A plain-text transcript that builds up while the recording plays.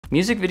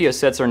Music video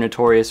sets are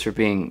notorious for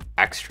being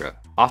extra.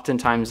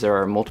 Oftentimes there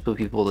are multiple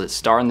people that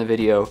star in the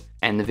video,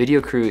 and the video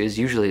crew is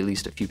usually at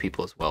least a few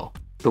people as well.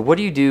 But what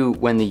do you do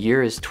when the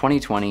year is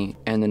 2020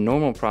 and the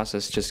normal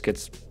process just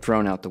gets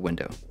thrown out the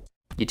window?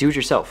 You do it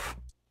yourself.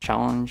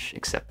 Challenge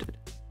accepted.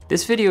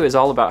 This video is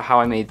all about how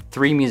I made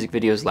 3 music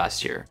videos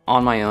last year,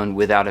 on my own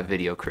without a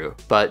video crew,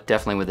 but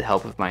definitely with the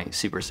help of my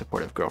super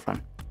supportive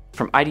girlfriend.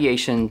 From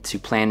ideation to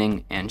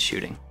planning and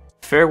shooting.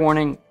 Fair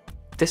warning,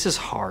 this is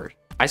hard.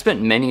 I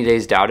spent many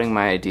days doubting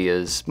my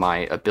ideas, my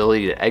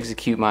ability to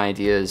execute my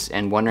ideas,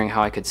 and wondering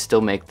how I could still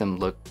make them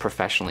look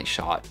professionally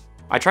shot.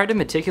 I tried to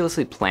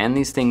meticulously plan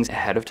these things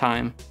ahead of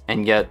time,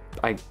 and yet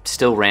I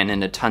still ran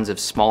into tons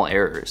of small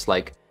errors,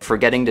 like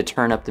forgetting to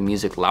turn up the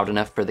music loud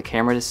enough for the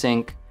camera to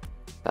sync,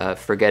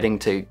 forgetting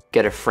to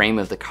get a frame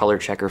of the color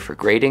checker for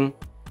grading,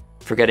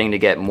 forgetting to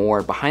get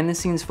more behind the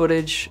scenes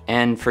footage,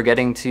 and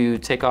forgetting to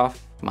take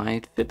off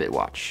my Fitbit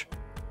watch.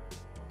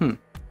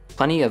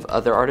 Plenty of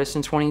other artists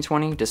in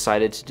 2020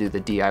 decided to do the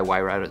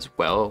DIY route as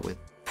well, with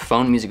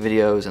phone music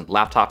videos and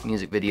laptop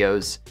music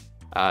videos,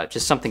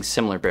 just something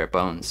similar bare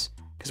bones,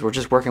 because we're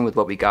just working with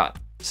what we got.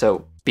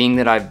 So being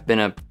that I've been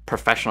a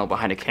professional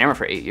behind a camera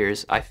for 8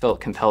 years, I felt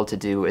compelled to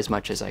do as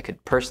much as I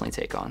could personally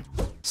take on.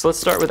 So let's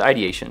start with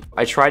ideation.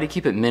 I try to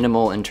keep it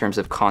minimal in terms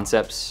of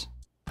concepts,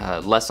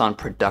 less on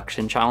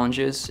production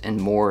challenges,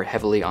 and more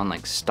heavily on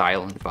like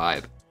style and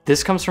vibe.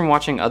 This comes from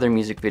watching other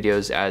music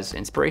videos as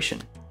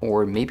inspiration,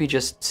 or maybe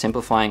just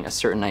simplifying a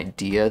certain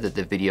idea that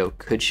the video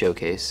could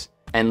showcase,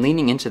 and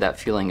leaning into that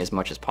feeling as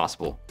much as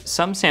possible.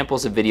 Some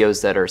samples of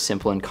videos that are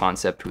simple in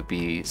concept would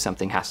be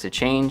Something Has to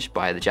Change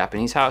by The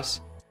Japanese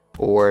House,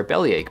 or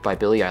Bellyache by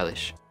Billie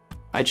Eilish.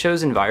 I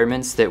chose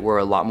environments that were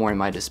a lot more in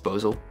my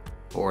disposal,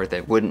 or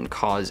that wouldn't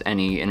cause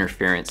any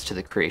interference to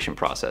the creation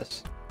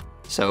process.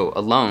 So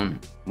Alone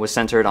was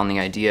centered on the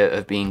idea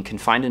of being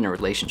confined in a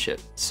relationship,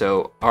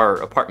 so our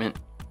apartment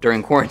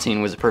during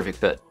quarantine was a perfect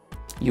fit.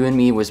 You and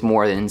Me was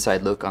more an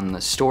inside look on the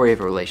story of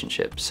a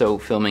relationship, so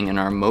filming in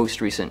our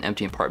most recent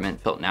empty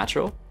apartment felt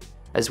natural,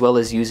 as well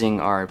as using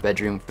our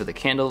bedroom for the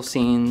candle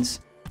scenes,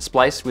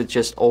 spliced with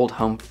just old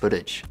home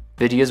footage.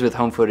 Videos with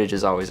home footage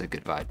is always a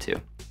good vibe too.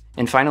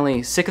 And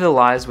finally, Sick of the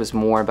Lies was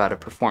more about a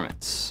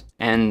performance.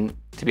 And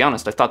to be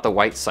honest, I thought the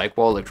white cyc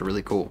wall looked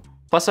really cool.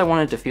 Plus I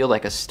wanted to feel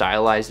like a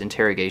stylized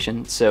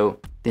interrogation, so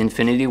the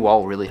infinity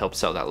wall really helped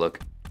sell that look.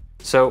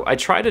 So I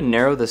try to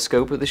narrow the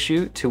scope of the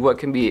shoot to what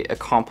can be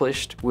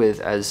accomplished with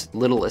as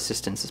little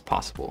assistance as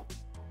possible.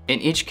 In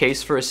each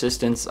case for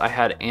assistance, I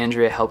had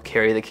Andrea help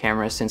carry the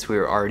camera since we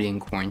were already in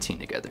quarantine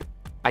together.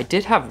 I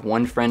did have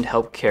one friend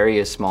help carry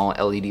a small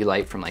LED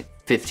light from like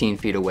 15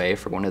 feet away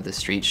for one of the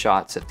street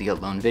shots of the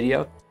Alone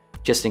video,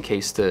 just in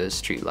case the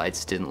street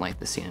lights didn't light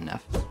the scene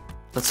enough.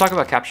 Let's talk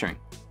about capturing.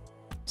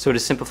 So to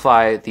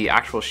simplify the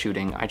actual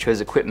shooting, I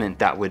chose equipment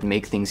that would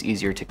make things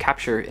easier to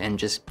capture and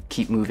just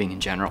keep moving in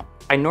general.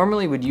 I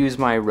normally would use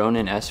my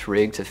Ronin S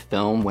rig to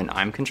film when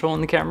I'm controlling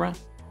the camera,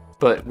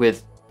 but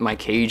with my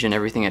cage and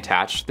everything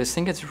attached, this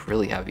thing gets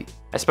really heavy,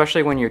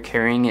 especially when you're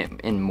carrying it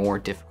in more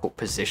difficult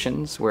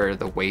positions where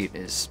the weight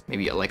is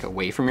maybe like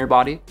away from your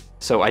body.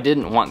 So I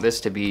didn't want this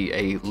to be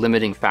a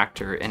limiting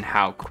factor in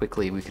how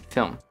quickly we could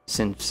film,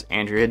 since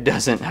Andrea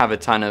doesn't have a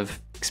ton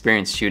of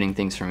experience shooting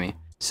things for me.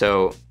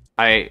 So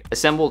I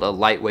assembled a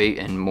lightweight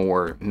and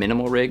more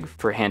minimal rig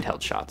for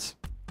handheld shots,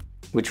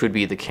 which would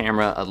be the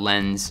camera, a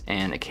lens,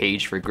 and a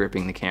cage for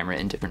gripping the camera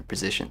in different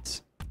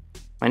positions.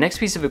 My next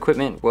piece of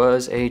equipment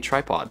was a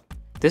tripod.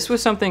 This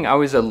was something I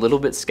was a little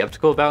bit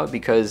skeptical about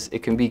because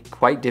it can be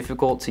quite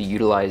difficult to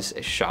utilize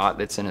a shot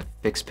that's in a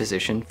fixed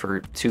position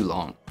for too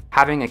long.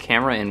 Having a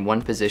camera in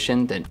one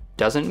position that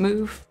doesn't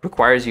move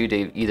requires you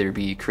to either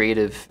be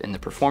creative in the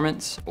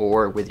performance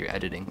or with your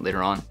editing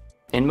later on.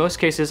 In most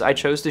cases, I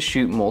chose to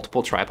shoot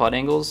multiple tripod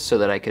angles so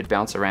that I could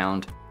bounce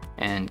around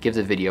and give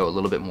the video a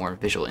little bit more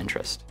visual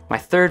interest. My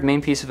third main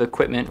piece of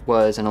equipment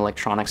was an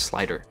electronic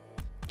slider.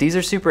 These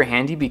are super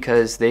handy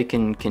because they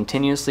can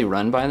continuously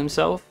run by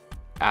themselves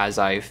as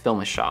I film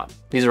a shot.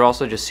 These are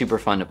also just super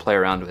fun to play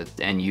around with,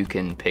 and you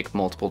can pick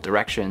multiple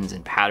directions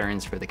and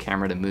patterns for the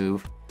camera to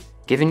move,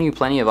 giving you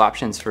plenty of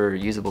options for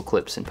usable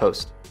clips in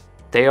post.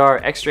 They are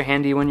extra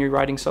handy when you're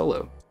riding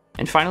solo.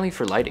 And finally,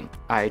 for lighting,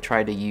 I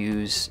try to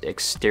use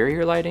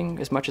exterior lighting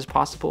as much as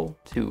possible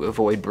to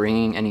avoid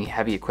bringing any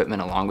heavy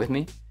equipment along with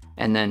me.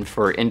 And then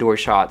for indoor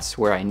shots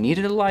where I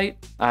needed a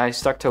light, I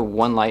stuck to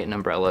one light and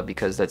umbrella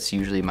because that's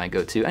usually my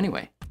go-to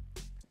anyway.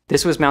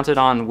 This was mounted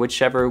on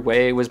whichever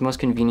way was most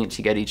convenient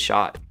to get each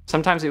shot.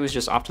 Sometimes it was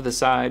just off to the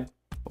side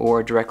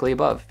or directly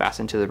above,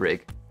 fastened to the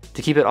rig.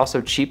 To keep it also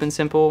cheap and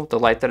simple, the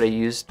light that I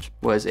used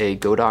was a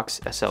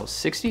Godox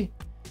SL60,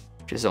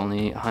 which is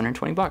only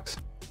 120 bucks.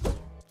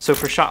 So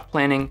for shot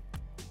planning,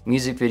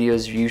 music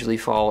videos usually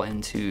fall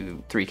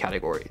into 3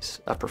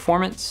 categories: a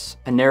performance,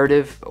 a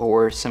narrative,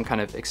 or some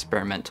kind of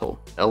experimental.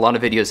 A lot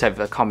of videos have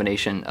a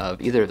combination of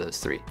either of those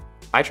 3.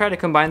 I try to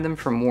combine them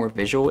for more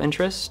visual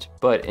interest,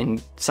 but in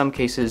some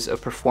cases a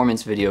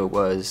performance video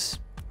was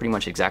pretty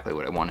much exactly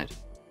what I wanted.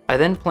 I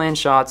then planned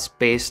shots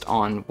based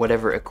on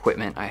whatever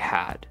equipment I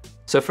had.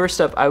 So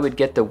first up, I would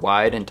get the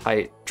wide and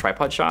tight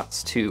tripod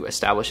shots to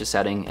establish a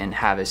setting and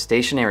have a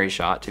stationary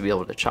shot to be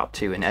able to chop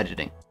to in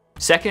editing.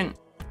 Second,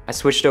 I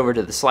switched over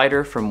to the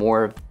slider for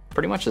more of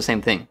pretty much the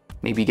same thing.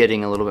 Maybe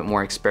getting a little bit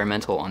more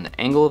experimental on the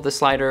angle of the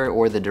slider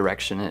or the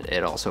direction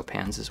it also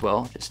pans as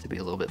well, just to be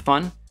a little bit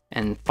fun.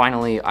 And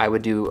finally, I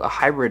would do a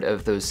hybrid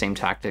of those same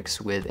tactics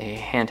with a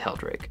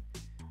handheld rig.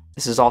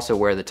 This is also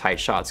where the tight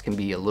shots can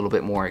be a little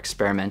bit more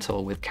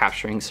experimental with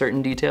capturing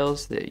certain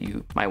details that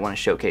you might want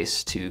to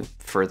showcase to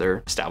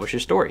further establish your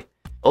story.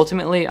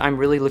 Ultimately, I'm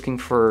really looking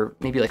for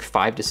maybe like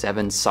 5 to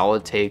 7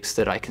 solid takes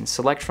that I can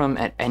select from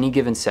at any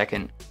given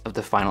second of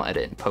the final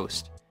edit and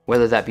post,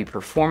 whether that be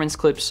performance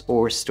clips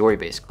or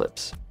story-based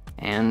clips.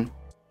 And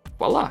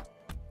voila!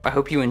 I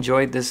hope you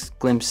enjoyed this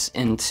glimpse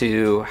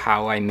into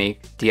how I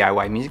make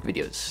DIY music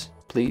videos.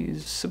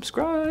 Please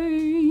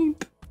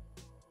subscribe.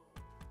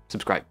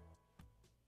 Subscribe.